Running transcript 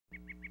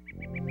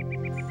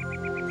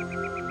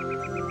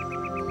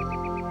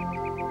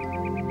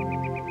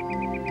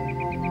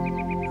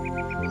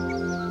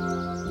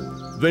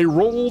They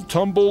roll,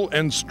 tumble,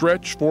 and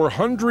stretch for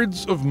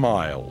hundreds of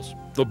miles,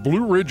 the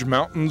Blue Ridge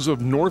Mountains of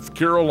North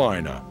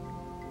Carolina.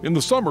 In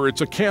the summer,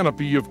 it's a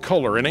canopy of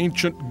color, an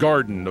ancient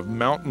garden of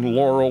mountain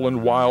laurel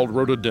and wild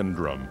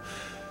rhododendron.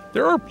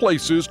 There are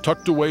places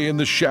tucked away in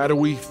the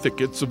shadowy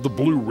thickets of the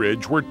Blue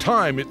Ridge where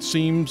time, it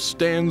seems,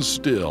 stands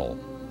still,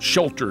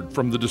 sheltered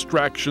from the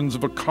distractions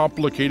of a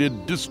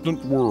complicated,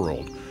 distant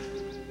world.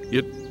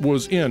 It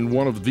was in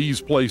one of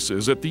these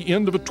places, at the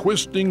end of a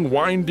twisting,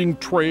 winding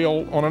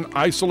trail on an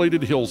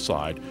isolated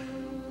hillside,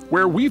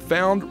 where we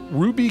found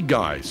Ruby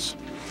Geise,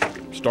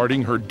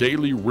 starting her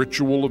daily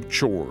ritual of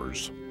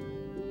chores.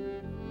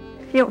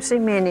 You don't see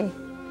many,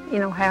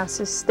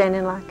 houses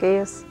standing like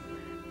this.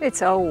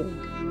 It's old.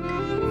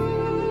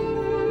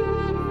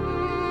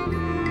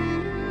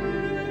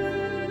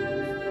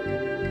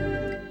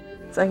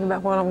 Thinking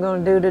about what I'm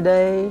going to do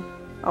today,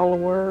 all the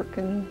work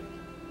and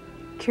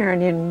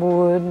carrying in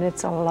wood, and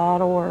it's a lot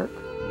of work.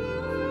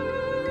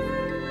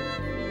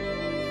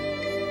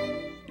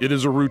 It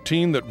is a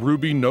routine that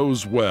Ruby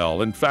knows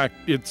well. In fact,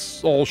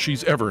 it's all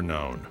she's ever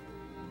known.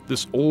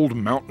 This old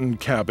mountain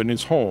cabin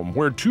is home,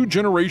 where 2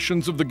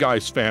 generations of the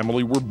Geise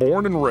family were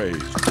born and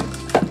raised.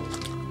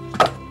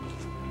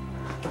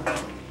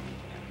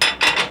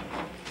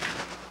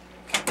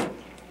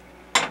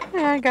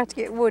 Yeah, I got to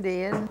get wood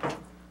in.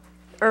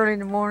 Early in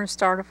the morning,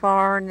 start a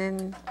fire, and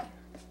then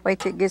wait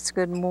till it gets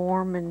good and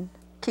warm, and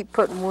keep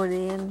putting wood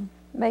in,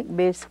 make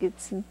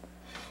biscuits, and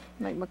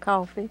make my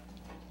coffee.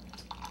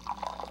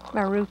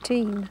 My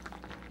routine.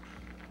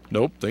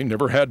 Nope, they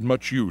never had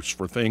much use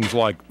for things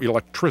like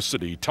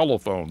electricity,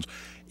 telephones,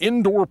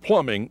 indoor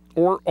plumbing,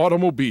 or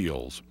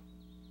automobiles.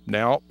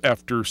 Now,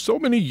 after so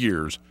many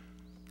years,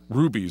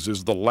 Ruby's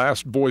is the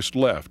last voice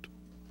left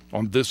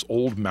on this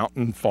old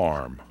mountain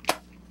farm.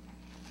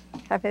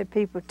 I've had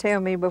people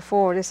tell me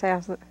before this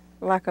house looked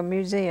like a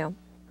museum,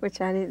 which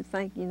I didn't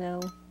think,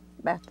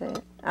 about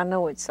that. I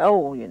know it's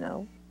old,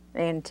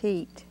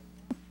 antique.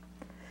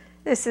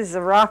 This is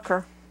a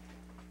rocker.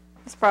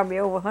 It's probably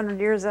over 100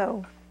 years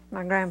old,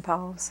 my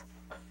grandpa's.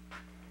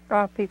 A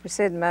lot of people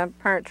said my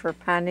parents were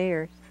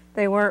pioneers.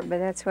 They weren't, but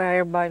that's where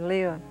everybody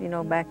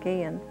lived, back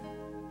in.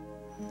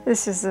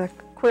 This is a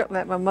quilt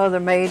that my mother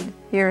made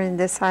here in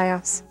this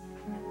house.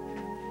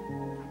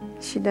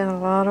 She done a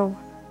lot of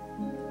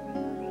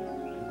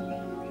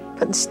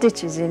putting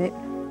stitches in it.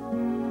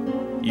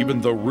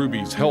 Even though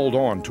Ruby's held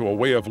on to a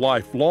way of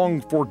life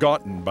long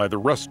forgotten by the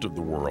rest of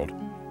the world,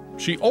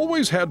 she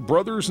always had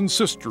brothers and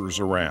sisters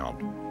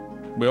around.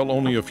 Well,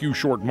 only a few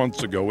short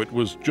months ago, it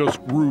was just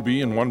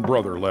Ruby and one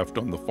brother left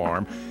on the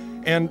farm.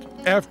 And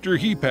after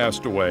he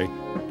passed away,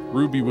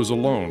 Ruby was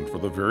alone for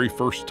the very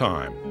first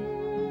time.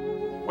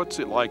 What's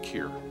it like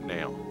here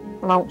now?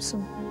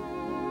 Lonesome.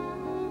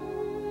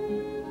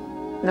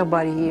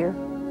 Nobody here.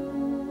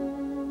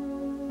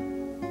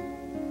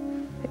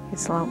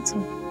 It's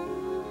lonesome.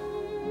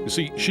 You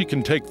see, she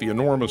can take the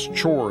enormous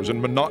chores and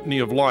monotony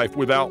of life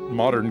without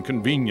modern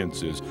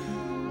conveniences.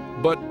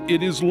 But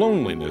it is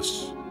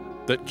loneliness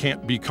that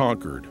can't be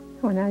conquered.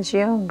 When I was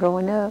young,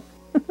 growing up,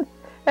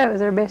 that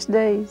was our best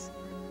days.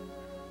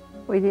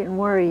 We didn't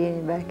worry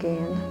any back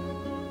then.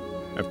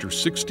 After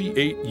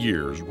 68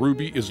 years,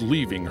 Ruby is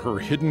leaving her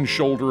hidden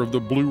shoulder of the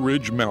Blue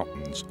Ridge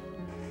Mountains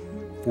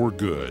for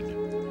good.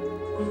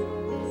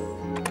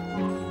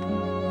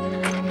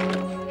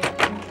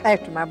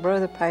 After my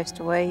brother passed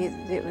away,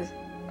 it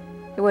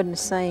wasn't the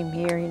same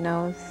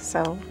here,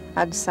 so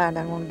I decided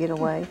I want to get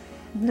away.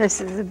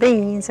 This is the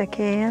beans I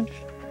can.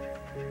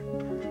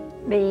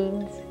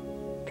 Beans,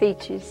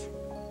 peaches,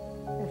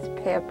 that's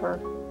pepper.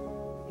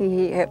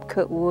 He helped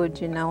cut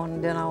wood, and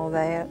done all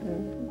that,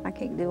 and I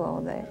can't do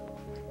all that.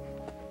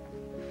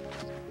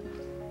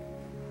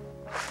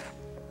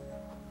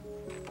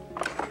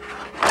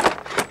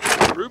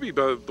 Ruby,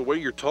 by the way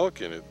you're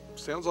talking, it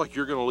sounds like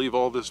you're going to leave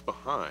all this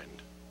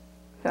behind.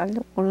 I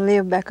don't want to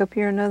live back up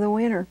here another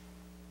winter.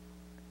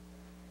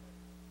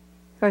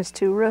 It's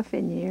too rough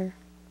in here.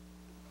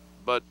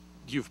 But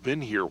you've been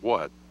here,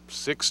 what,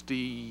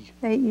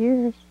 68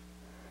 years.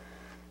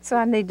 So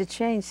I need to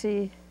change,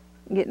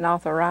 getting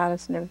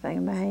arthritis and everything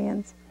in my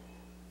hands.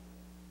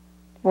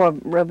 Or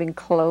rubbing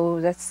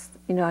clothes, that's,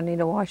 I need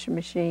a washing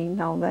machine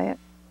and all that.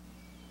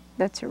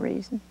 That's a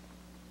reason.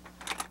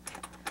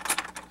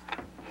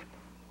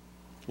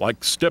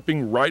 Like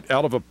stepping right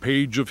out of a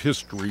page of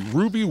history,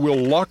 Ruby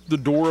will lock the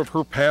door of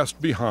her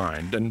past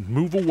behind and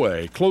move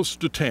away, close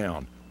to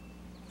town,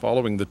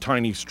 following the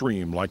tiny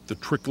stream like the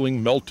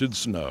trickling melted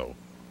snow.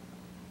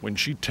 When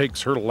she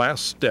takes her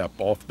last step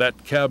off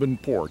that cabin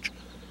porch,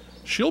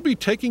 she'll be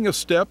taking a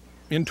step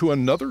into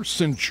another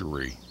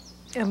century.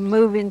 I'm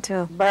moving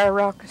to Bear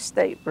Rock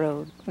State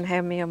Road and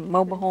have me a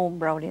mobile home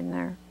brought in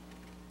there.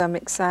 I'm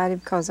excited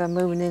because I'm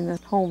moving in a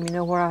home,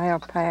 where I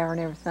have power and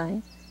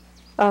everything.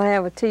 I'll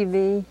have a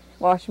TV,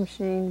 washing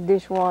machine,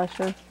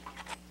 dishwasher,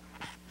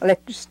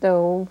 electric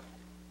stove,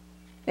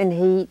 and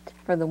heat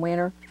for the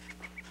winter.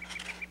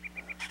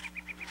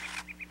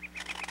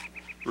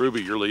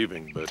 Ruby, you're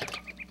leaving, but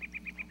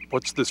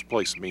what's this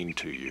place mean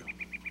to you?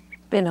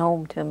 Been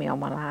home to me all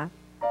my life.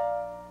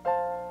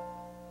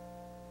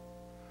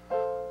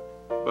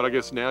 But I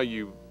guess now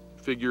you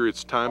figure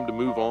it's time to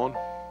move on?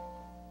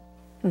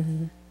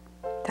 Mm-hmm.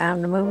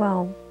 Time to move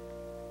on.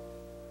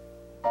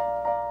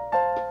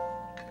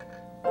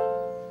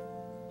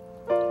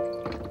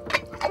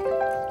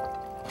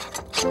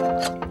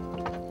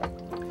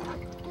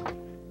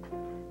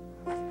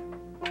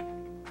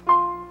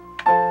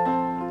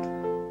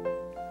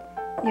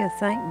 You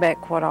think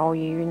back what all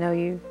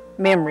you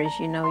memories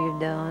you've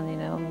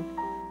done,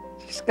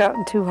 It's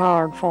gotten too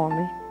hard for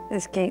me.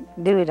 Just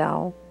can't do it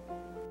all.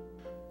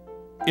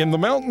 In the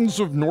mountains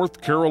of North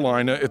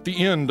Carolina, at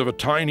the end of a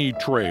tiny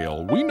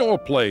trail, we know a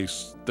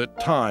place that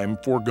time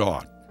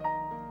forgot.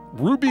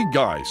 Ruby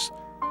Geise,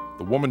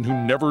 the woman who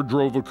never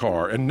drove a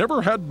car and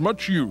never had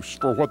much use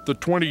for what the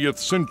 20th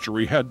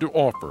century had to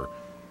offer,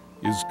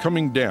 is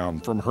coming down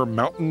from her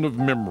mountain of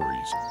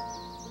memories.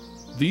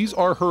 These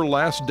are her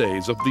last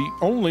days of the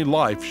only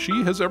life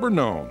she has ever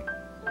known.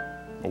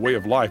 A way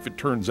of life, it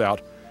turns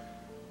out,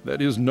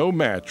 that is no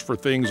match for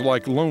things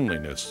like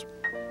loneliness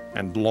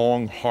and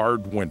long,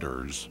 hard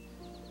winters.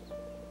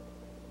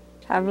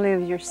 I've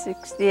lived here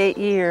 68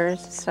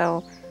 years,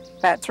 so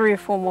about 3 or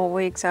 4 more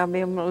weeks I'll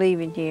be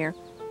leaving here.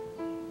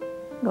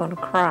 I'm going to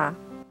cry.